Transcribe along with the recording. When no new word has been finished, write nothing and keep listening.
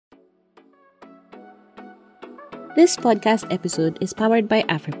This podcast episode is powered by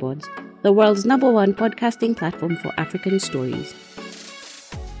AfriPods, the world's #1 podcasting platform for African stories.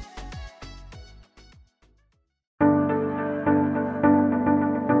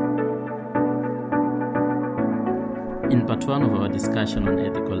 In part 1 of our discussion on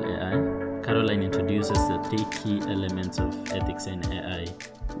ethical AI, Caroline introduces the 3 key elements of ethics in AI,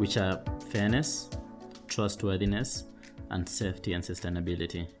 which are fairness, trustworthiness, and safety and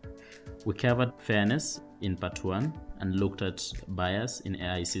sustainability. We covered fairness in part 1 and looked at bias in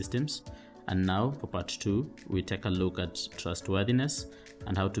AI systems. And now, for part 2, we take a look at trustworthiness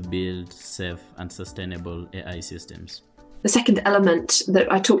and how to build safe and sustainable AI systems. The second element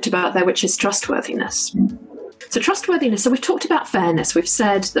that I talked about there, which is trustworthiness. So trustworthiness, so we've talked about fairness. We've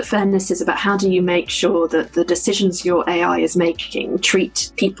said that fairness is about how do you make sure that the decisions your AI is making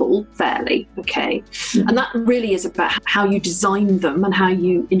treat people fairly, okay? Mm-hmm. And that really is about how you design them and how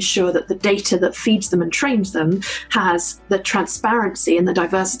you ensure that the data that feeds them and trains them has the transparency and the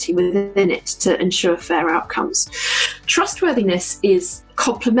diversity within it to ensure fair outcomes. Trustworthiness is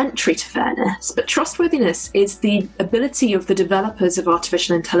complementary to fairness, but trustworthiness is the ability of the developers of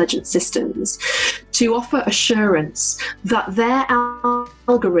artificial intelligence systems to offer assurance that their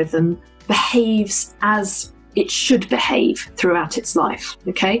algorithm behaves as it should behave throughout its life.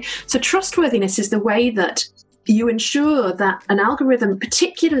 Okay, so trustworthiness is the way that you ensure that an algorithm,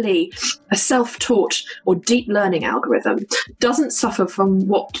 particularly a self-taught or deep learning algorithm, doesn't suffer from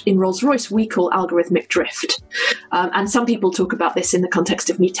what in Rolls-Royce we call algorithmic drift. And some people talk about this in the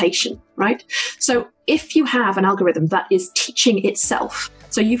context of mutation, right? So if you have an algorithm that is teaching itself,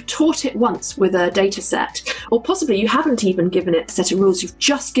 so you've taught it once with a data set, or possibly you haven't even given it a set of rules, you've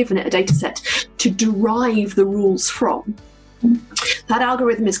just given it a data set to derive the rules from, that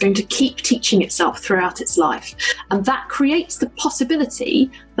algorithm is going to keep teaching itself throughout its life. And that creates the possibility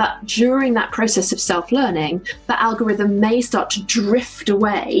that during that process of self-learning, the algorithm may start to drift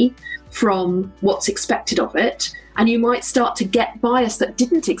away from what's expected of it. And you might start to get bias that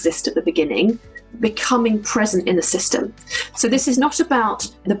didn't exist at the beginning becoming present in the system. So this is not about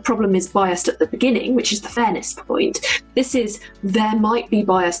the problem is biased at the beginning, which is the fairness point. This is there might be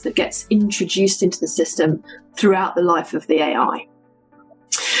bias that gets introduced into the system throughout the life of the AI.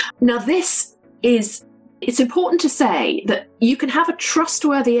 Now it's important to say that you can have a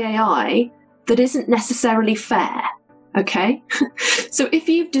trustworthy AI that isn't necessarily fair. Okay, so if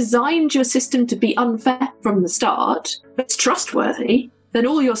you've designed your system to be unfair from the start, but it's trustworthy, then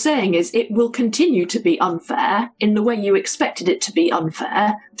all you're saying is it will continue to be unfair in the way you expected it to be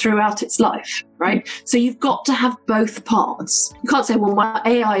unfair throughout its life, right? So you've got to have both parts. You can't say, well, my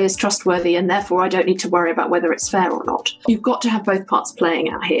AI is trustworthy and therefore I don't need to worry about whether it's fair or not. You've got to have both parts playing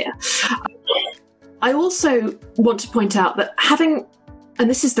out here. I also want to point out that and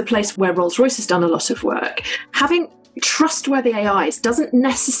this is the place where Rolls-Royce has done a lot of work, having trustworthy AIs doesn't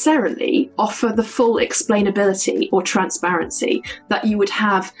necessarily offer the full explainability or transparency that you would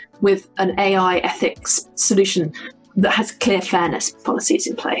have with an AI ethics solution that has clear fairness policies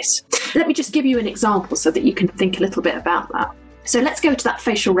in place. Let me just give you an example so that you can think a little bit about that. So let's go to that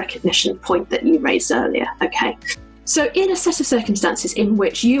facial recognition point that you raised earlier. Okay. So in a set of circumstances in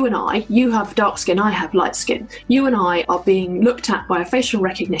which you have dark skin, I have light skin, you and I are being looked at by a facial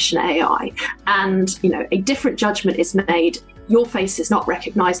recognition AI, and a different judgment is made. Your face is not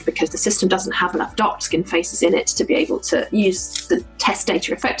recognised because the system doesn't have enough dark skin faces in it to be able to use the test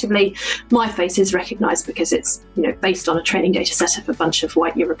data effectively. My face is recognised because it's based on a training data set of a bunch of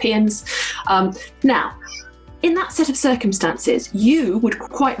white Europeans. Now, in that set of circumstances, you would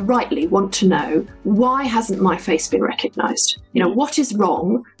quite rightly want to know, why hasn't my face been recognised? What is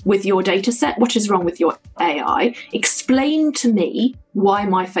wrong with your data set? What is wrong with your AI? Explain to me why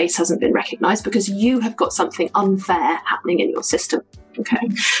my face hasn't been recognised, because you have got something unfair happening in your system. Okay.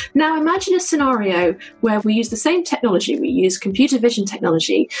 Now imagine a scenario where we use the same technology, we use computer vision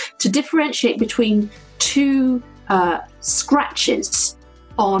technology to differentiate between two scratches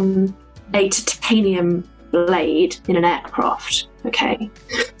on a titanium blade in an aircraft. Okay,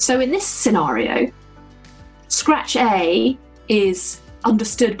 so in this scenario, scratch A is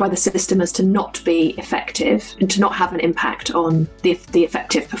understood by the system as to not be effective and to not have an impact on the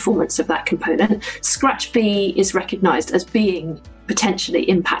effective performance of that component. Scratch B is recognised as being potentially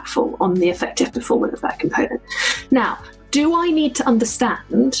impactful on the effective performance of that component. Now, do I need to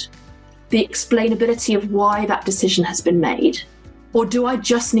understand the explainability of why that decision has been made, or do I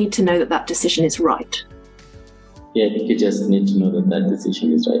just need to know that that decision is right? Yeah, you just need to know that that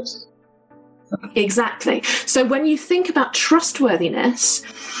decision is right. Exactly. So when you think about trustworthiness,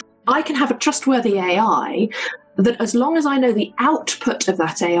 I can have a trustworthy AI that, as long as I know the output of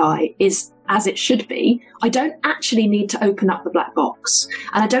that AI is as it should be, I don't actually need to open up the black box.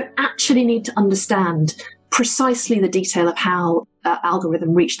 And I don't actually need to understand precisely the detail of how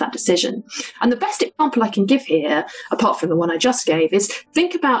algorithm reached that decision. And the best example I can give here, apart from the one I just gave, is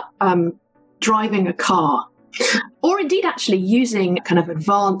think about driving a car, or indeed actually using a kind of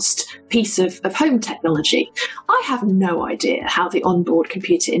advanced piece of home technology. I have no idea how the onboard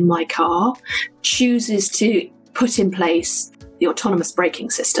computer in my car chooses to put in place the autonomous braking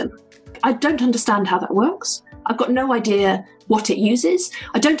system. I don't understand how that works. I've got no idea what it uses.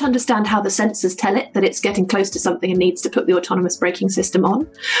 I don't understand how the sensors tell it that it's getting close to something and needs to put the autonomous braking system on.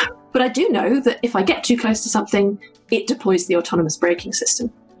 But I do know that if I get too close to something, it deploys the autonomous braking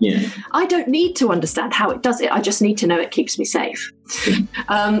system. Yeah. I don't need to understand how it does it. I just need to know it keeps me safe.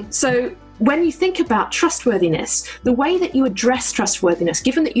 So when you think about trustworthiness, the way that you address trustworthiness,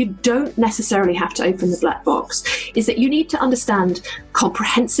 given that you don't necessarily have to open the black box, is that you need to understand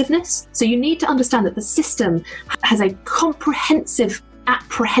comprehensiveness. So you need to understand that the system has a comprehensive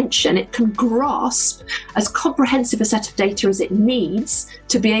apprehension. It can grasp as comprehensive a set of data as it needs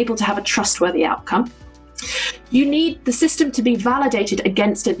to be able to have a trustworthy outcome. You need the system to be validated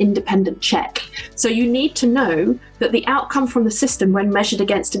against an independent check. So you need to know that the outcome from the system, when measured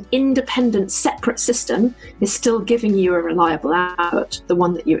against an independent, separate system, is still giving you a reliable output, the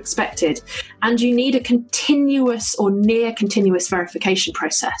one that you expected. And you need a continuous or near continuous verification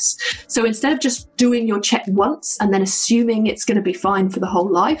process. So instead of just doing your check once and then assuming it's going to be fine for the whole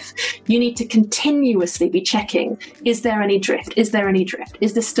life, you need to continuously be checking, is there any drift? Is there any drift?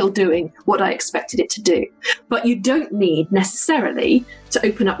 Is this still doing what I expected it to do? But you don't need necessarily to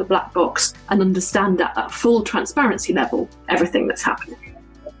open up the black box and understand at full transparency level everything that's happening.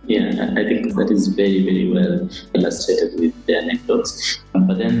 Yeah, I think that is very, very well illustrated with the anecdotes.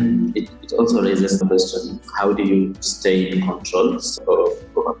 But then it also raises the question, how do you stay in control of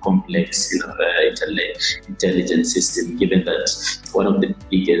a complex intelligent system, given that one of the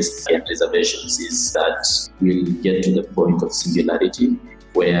biggest reservations is that we'll get to the point of singularity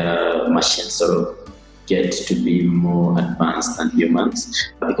where machines sort of get to be more advanced than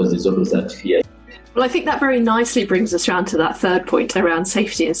humans, because there's always that fear. Well, I think that very nicely brings us around to that third point around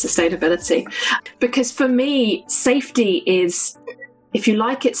safety and sustainability. Because for me, safety is, if you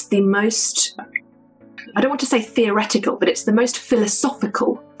like, it's the most, I don't want to say theoretical, but it's the most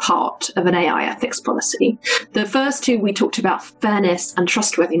philosophical part of an AI ethics policy. The first two we talked about, fairness and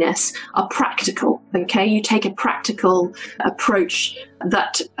trustworthiness, are practical. Okay, you take a practical approach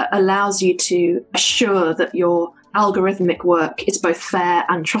that allows you to assure that your algorithmic work is both fair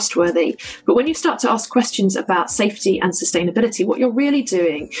and trustworthy. But when you start to ask questions about safety and sustainability, what you're really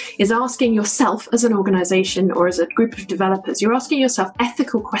doing is asking yourself as an organization or as a group of developers, you're asking yourself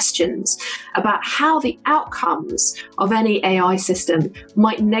ethical questions about how the outcomes of any AI system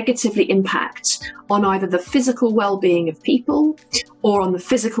might negatively impact on either the physical well-being of people or on the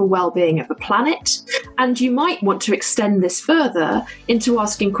physical well-being of the planet. And you might want to extend this further into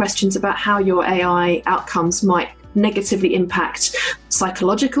asking questions about how your AI outcomes might negatively impact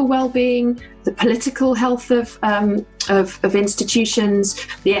psychological well-being, the political health of institutions,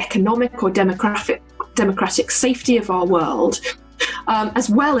 the economic or democratic safety of our world, as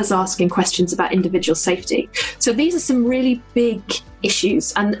well as asking questions about individual safety. So these are some really big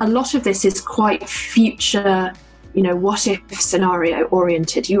issues, and a lot of this is quite future, what if scenario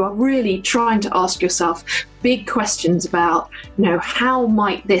oriented. You are really trying to ask yourself big questions about, how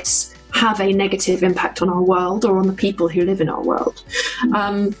might this have a negative impact on our world or on the people who live in our world.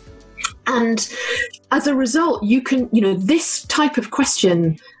 And as a result, you can, this type of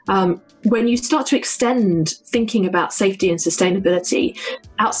question, when you start to extend thinking about safety and sustainability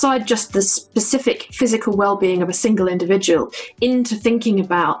outside just the specific physical well-being of a single individual into thinking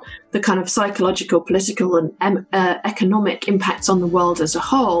about the kind of psychological, political and economic impacts on the world as a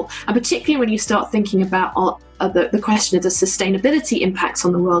whole, and particularly when you start thinking about the question of the sustainability impacts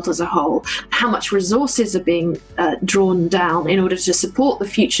on the world as a whole, how much resources are being drawn down in order to support the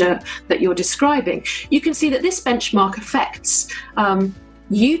future that you're describing, you can see that this benchmark affects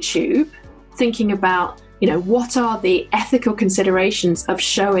YouTube, thinking about, what are the ethical considerations of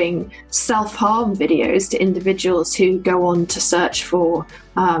showing self-harm videos to individuals who go on to search for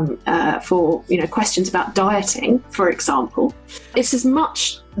questions about dieting, for example. It's as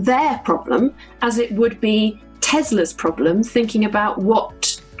much their problem as it would be Tesla's problem, thinking about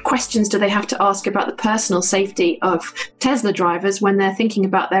what questions do they have to ask about the personal safety of Tesla drivers when they're thinking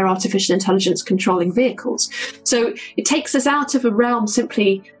about their artificial intelligence controlling vehicles. So it takes us out of a realm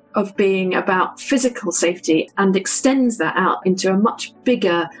simply of being about physical safety and extends that out into a much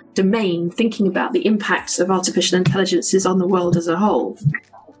bigger domain, thinking about the impacts of artificial intelligences on the world as a whole.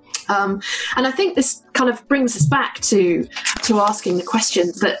 And I think this kind of brings us back to asking the question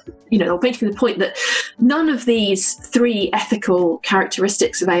that, or making the point that none of these three ethical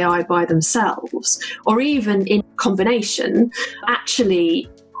characteristics of AI by themselves, or even in combination, actually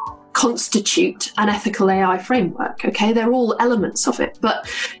constitute an ethical AI framework. Okay, they're all elements of it,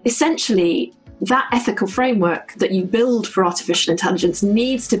 but essentially that ethical framework that you build for artificial intelligence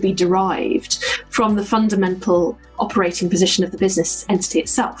needs to be derived from the fundamental operating position of the business entity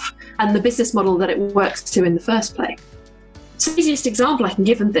itself and the business model that it works to in the first place. So the easiest example I can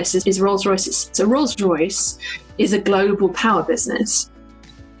give of this is Rolls-Royce. So Rolls-Royce is a global power business,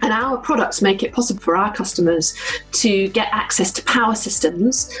 and our products make it possible for our customers to get access to power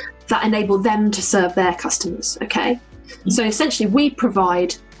systems that enable them to serve their customers, okay? So essentially we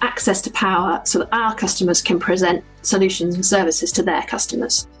provide access to power so that our customers can present solutions and services to their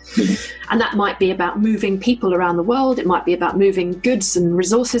customers. And that might be about moving people around the world. It might be about moving goods and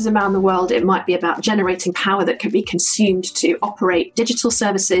resources around the world. It might be about generating power that can be consumed to operate digital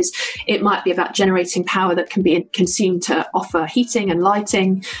services. It might be about generating power that can be consumed to offer heating and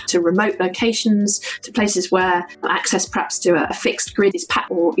lighting to remote locations, to places where access perhaps to a fixed grid is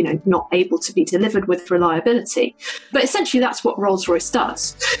or not able to be delivered with reliability. But essentially that's what Rolls-Royce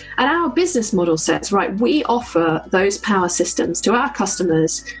does. And our business model says, right, we offer those power systems to our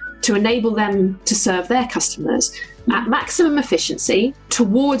customers to enable them to serve their customers at maximum efficiency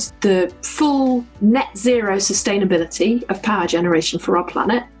towards the full net zero sustainability of power generation for our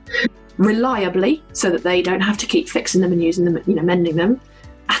planet, reliably, so that they don't have to keep fixing them and using them, mending them,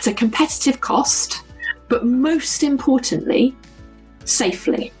 at a competitive cost, but most importantly,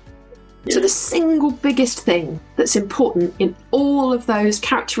 safely. So the single biggest thing that's important in all of those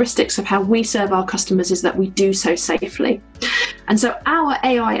characteristics of how we serve our customers is that we do so safely. And so our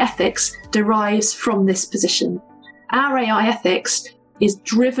AI ethics derives from this position. Our AI ethics is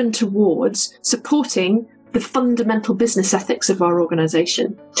driven towards supporting the fundamental business ethics of our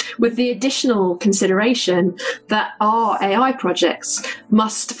organization, with the additional consideration that our AI projects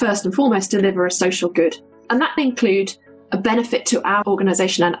must first and foremost deliver a social good. And that include a benefit to our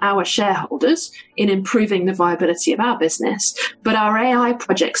organization and our shareholders in improving the viability of our business. But our AI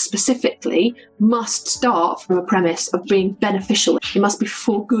projects specifically must start from a premise of being beneficial. It must be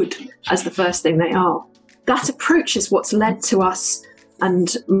for good as the first thing they are. That approach is what's led to us,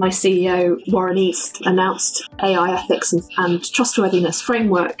 and my CEO, Warren East, announced AI ethics and trustworthiness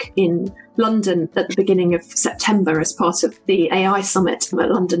framework in London at the beginning of September as part of the AI Summit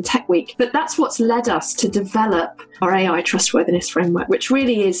at London Tech Week. But that's what's led us to develop our AI trustworthiness framework, which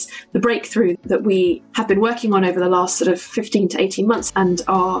really is the breakthrough that we have been working on over the last sort of 15 to 18 months and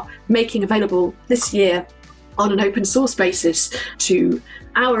are making available this year on an open source basis to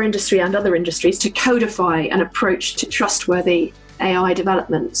our industry and other industries to codify an approach to trustworthy AI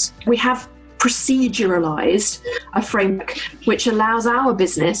developments. We have proceduralized a framework which allows our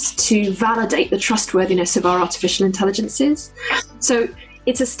business to validate the trustworthiness of our artificial intelligences. So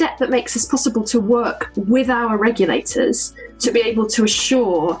it's a step that makes it possible to work with our regulators to be able to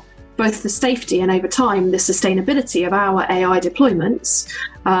assure both the safety and over time the sustainability of our AI deployments,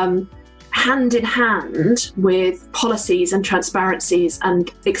 hand in hand with policies and transparencies and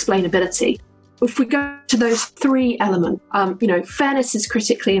explainability. If we go to those three elements, fairness is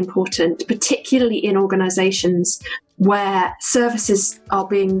critically important, particularly in organizations where services are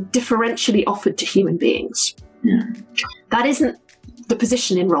being differentially offered to human beings. Yeah. That isn't the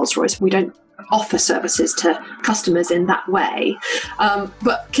position in Rolls-Royce. We don't offer services to customers in that way.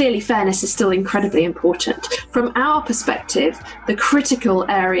 But clearly fairness is still incredibly important. From our perspective, the critical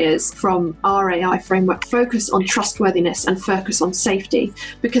areas from our AI framework focus on trustworthiness and focus on safety,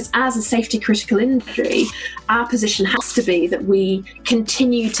 because as a safety critical industry, our position has to be that we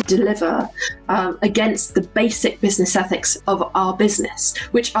continue to deliver against the basic business ethics of our business,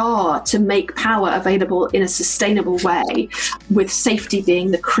 which are to make power available in a sustainable way, with safety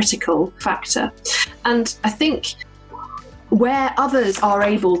being the critical factor. And I think where others are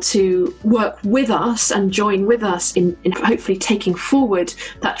able to work with us and join with us in hopefully taking forward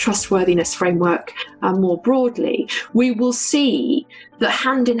that trustworthiness framework more broadly, we will see that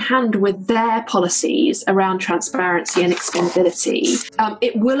hand in hand with their policies around transparency and explainability,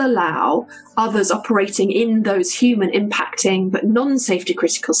 it will allow others operating in those human impacting but non-safety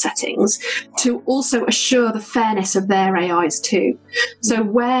critical settings to also assure the fairness of their AIs too. So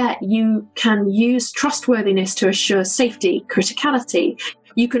where you can use trustworthiness to assure safety criticality,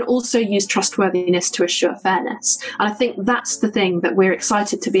 you can also use trustworthiness to assure fairness. And I think that's the thing that we're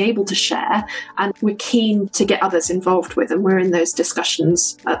excited to be able to share, and we're keen to get others involved with. And we're in those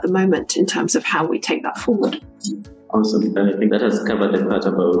discussions at the moment in terms of how we take that forward. Awesome. I think that has covered the part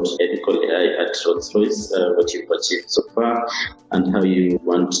about ethical AI at Rolls-Royce, what you've achieved so far, and how you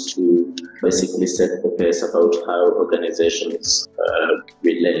want to basically set the pace about how organizations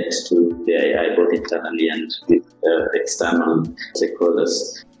relate to the AI, both internally and with external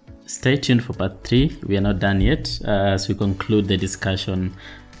stakeholders. Stay tuned for part 3. We are not done yet as we conclude the discussion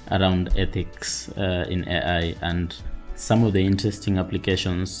around ethics in AI and some of the interesting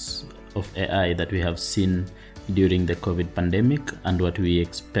applications of AI that we have seen during the COVID pandemic and what we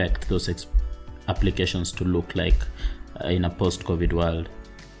expect those applications to look like in a post-COVID world.